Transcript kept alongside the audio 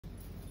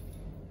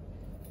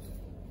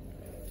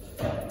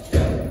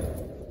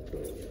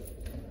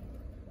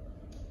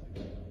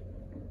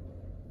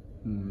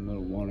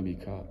Little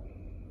wannabe cop.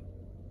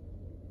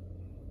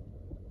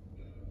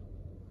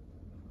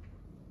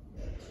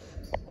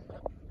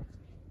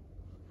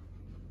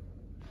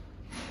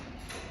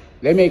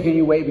 They making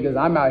you wait because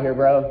I'm out here,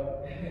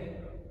 bro.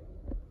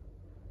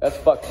 That's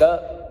fucked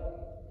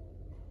up.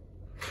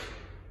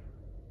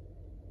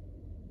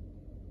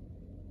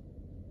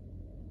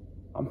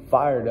 I'm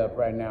fired up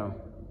right now.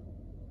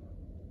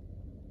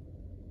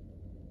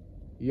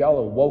 Y'all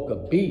awoke a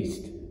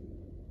beast.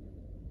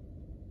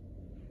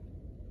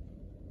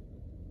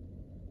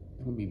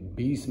 It's gonna be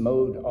beast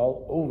mode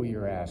all over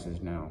your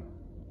asses now.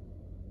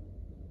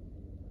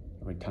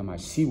 Every time I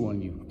see one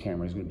of you,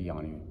 camera's gonna be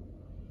on you.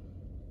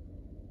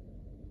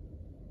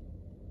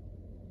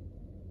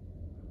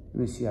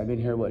 Let me see, I've been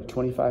here, what,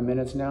 25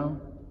 minutes now?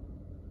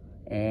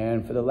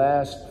 And for the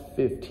last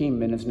 15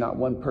 minutes, not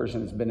one person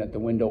has been at the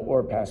window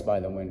or passed by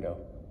the window.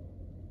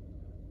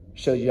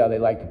 Shows you how they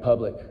like the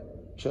public.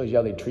 Shows you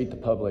how they treat the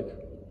public.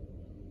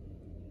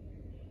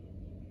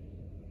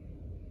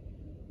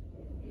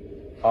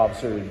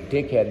 Officer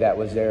Dickhead that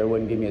was there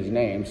wouldn't give me his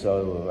name,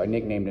 so I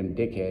nicknamed him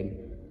Dickhead.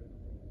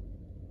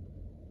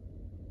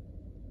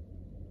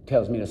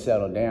 Tells me to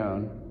settle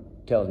down.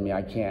 Tells me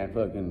I can't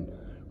fucking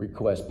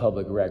request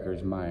public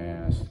records, my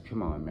ass.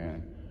 Come on,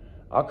 man.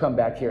 I'll come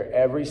back here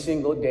every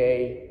single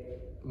day,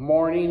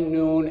 morning,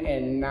 noon,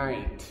 and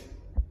night,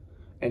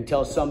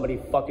 until somebody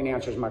fucking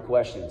answers my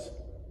questions.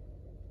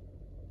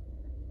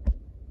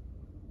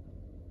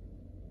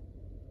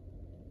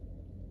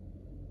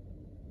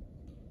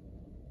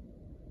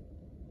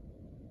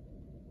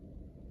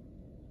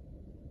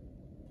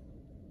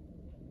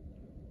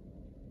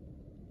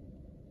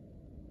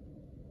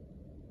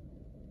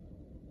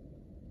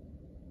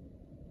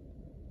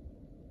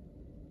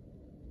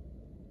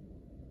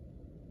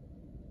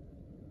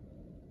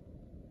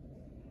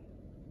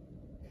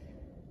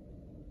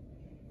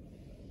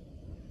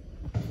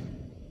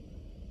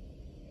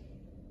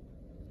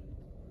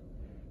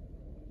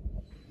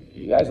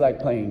 You guys like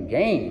playing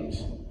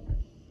games.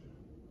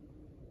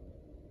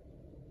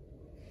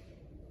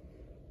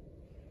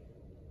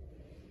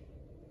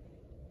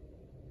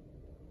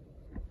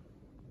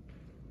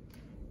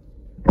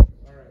 All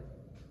right.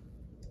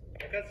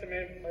 I got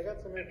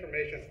some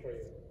information for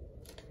you.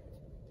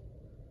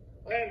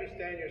 I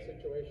understand your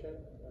situation.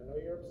 I know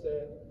you're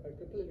upset. I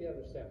completely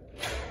understand.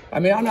 I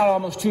mean, I'm not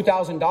almost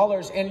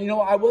 $2,000. And, you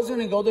know, I wasn't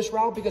going to go this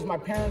route because my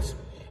parents,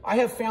 I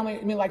have family.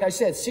 I mean, like I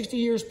said, 60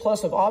 years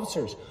plus of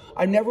officers.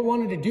 I never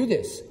wanted to do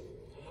this.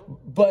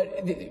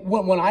 But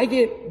when I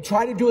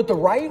try to do it the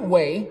right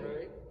way,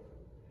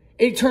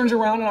 it turns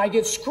around and I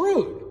get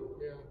screwed.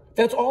 Yeah.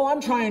 That's all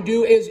I'm trying to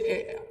do is,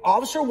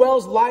 Officer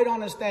Wells lied on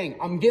his thing.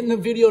 I'm getting the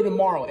video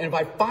tomorrow. And if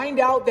I find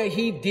out that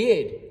he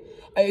did,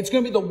 it's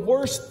going to be the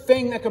worst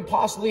thing that could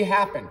possibly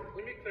happen.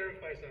 Let me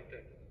clarify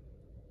something.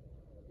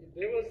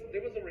 There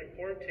was a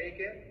report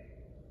taken,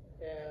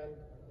 and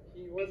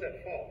he was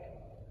at fault.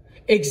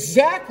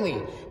 Exactly.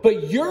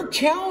 But your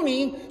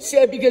county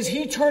said because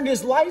he turned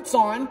his lights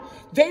on,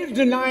 they're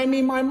denying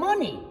me my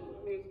money.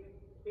 Did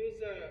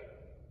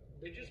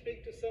you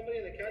speak to somebody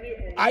in the county?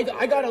 Or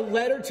I got a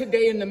letter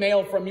today in the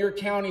mail from your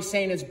county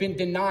saying it's been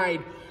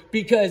denied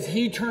because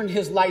he turned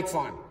his lights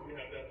on. You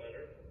have that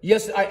letter?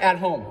 Yes, at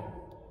home. Would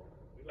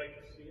you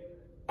like to see it?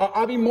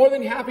 I'll be more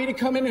than happy to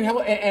come in and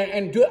help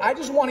and do it. I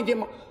just want to get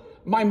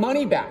my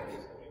money back.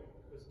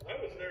 I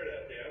was there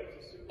that day. I was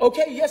assuming.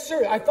 Okay, yes,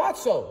 sir. I thought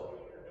so.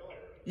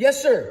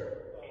 Yes, sir.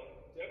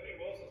 Deputy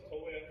Wells is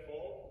totally at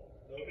fault.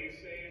 Nobody's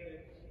saying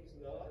that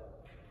he's not.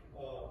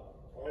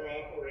 Our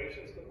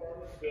operations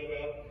department filled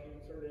out, he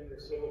turned in their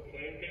civil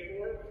claim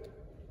paperwork.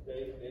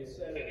 They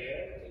sent it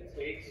in. It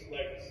takes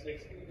like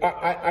 60 days.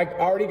 I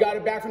already got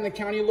it back from the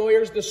county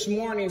lawyers this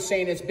morning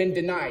saying it's been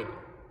denied.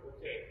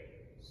 Okay,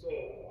 so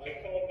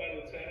I called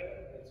my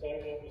lieutenant and told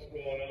him what was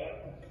going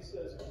on. He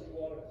says if you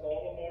want to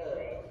call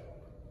tomorrow,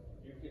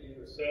 you could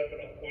either set up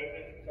an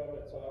appointment to come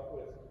and talk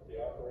with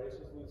the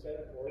operations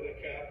lieutenant or the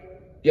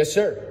captain. Yes,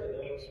 sir.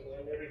 And they'll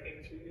explain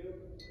everything to you.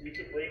 You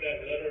could bring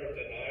that letter of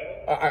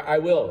denial. I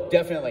will,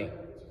 definitely. Which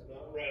is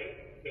not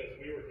right because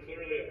we were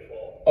clearly at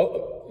fault.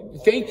 Oh,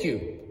 thank you.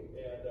 And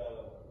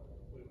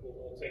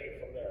we'll take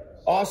it from there.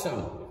 So awesome.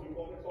 if you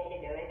want to call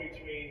tomorrow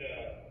between,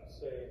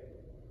 say,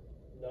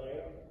 9,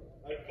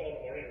 I'd call in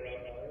the morning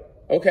around 9.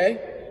 Okay.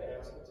 And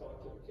ask to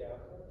talk to the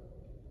captain.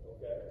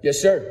 Okay.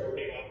 Yes, sir. Or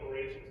the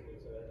operations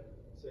lieutenant.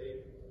 Say,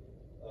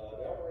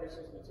 the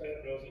operations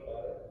lieutenant knows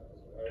about it.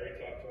 I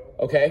already talked to him.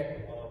 Okay.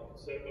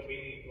 Set up a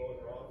meeting, go in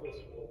their office.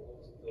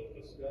 We'll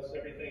discuss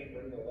everything.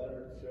 Bring the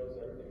letter that shows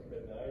everything's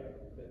been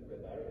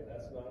denied, and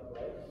that's not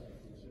right.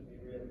 You should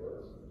be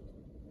reimbursed,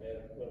 and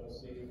then we'll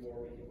see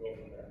where we can go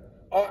from there.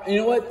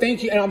 You know what?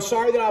 Thank you. And I'm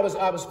sorry that I was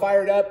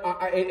fired up.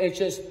 It's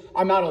just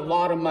I'm out a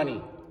lot of money. That's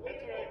all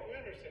right. We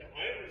understand.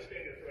 I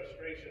understand your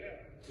frustration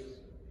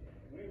because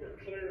we were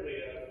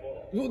clearly at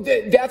fault.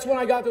 That's when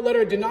I got the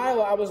letter of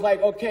denial. I was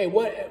like, okay,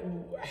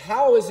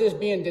 how is this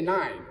being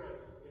denied? And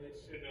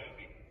it should not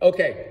be.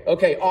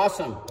 Okay,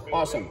 awesome.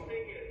 One thing that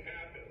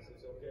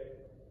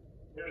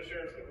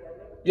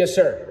Yes,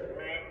 sir.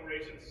 Our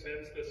operation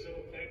sends the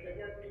civil claim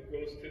paperwork. It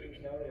goes to the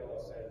county of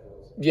Los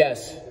Angeles.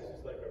 Yes. This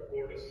is like our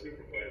board of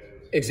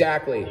supervisors.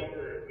 Exactly. With the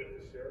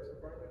sheriff's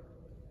department,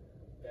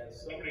 and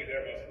somebody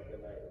there must have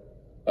denied it.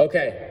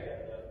 Okay.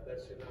 And that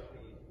should not be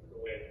the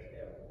way it's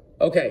handled.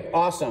 Okay,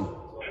 awesome.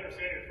 So I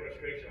understand your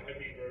frustration. I'd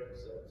be very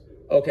upset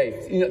too.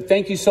 Okay,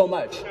 thank you so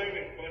much. It's not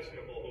even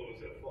questionable who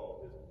was at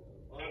fault.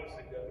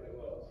 Obviously, Deputy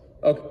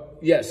was. Okay,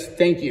 yes,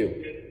 thank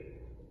you.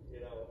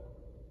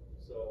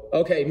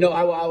 Okay, no,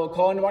 I will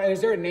call in tomorrow. And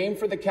is there a name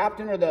for the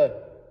captain or the?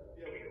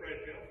 Yeah, we can write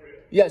it down for you.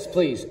 Yes,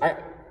 please.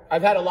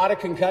 I've had a lot of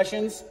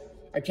concussions.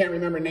 I can't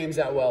remember names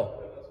that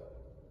well.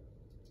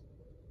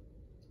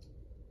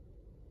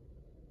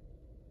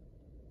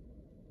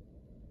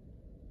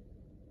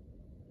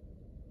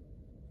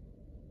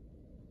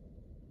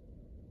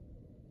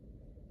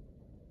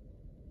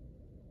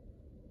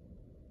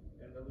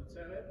 And the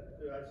lieutenant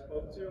that I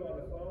spoke to on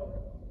the phone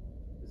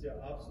is the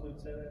Ops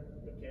Lieutenant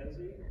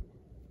McKenzie.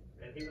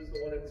 And he was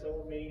the one that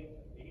told me,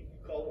 he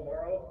called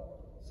tomorrow,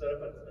 set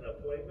up an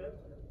appointment.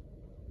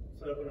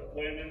 Set up an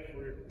appointment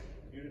for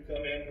you to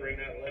come in, bring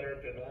that letter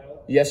of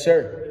denial. Yes,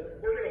 sir.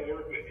 We're going to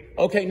work with you.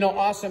 Okay, no,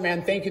 awesome,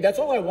 man. Thank you. That's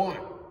all I want.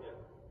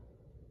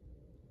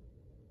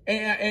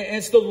 And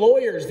it's the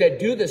lawyers that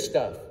do this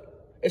stuff.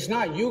 It's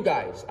not you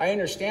guys. I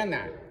understand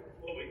that.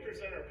 Well, we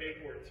present our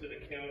paperwork to the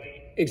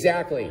county.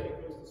 Exactly.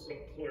 It goes to some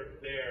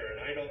clerk there, and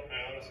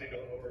I honestly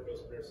don't know where it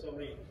goes there.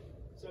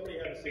 Somebody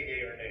had to say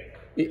yay or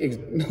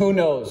nay. Who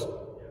knows?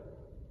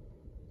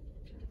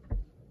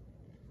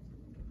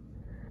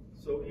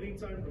 So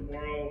anytime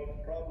tomorrow,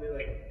 probably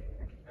like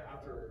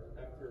after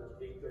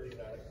 8:30,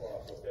 9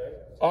 o'clock, okay?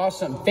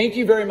 Awesome. Thank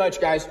you very much,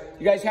 guys.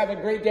 You guys have a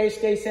great day.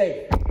 Stay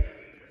safe.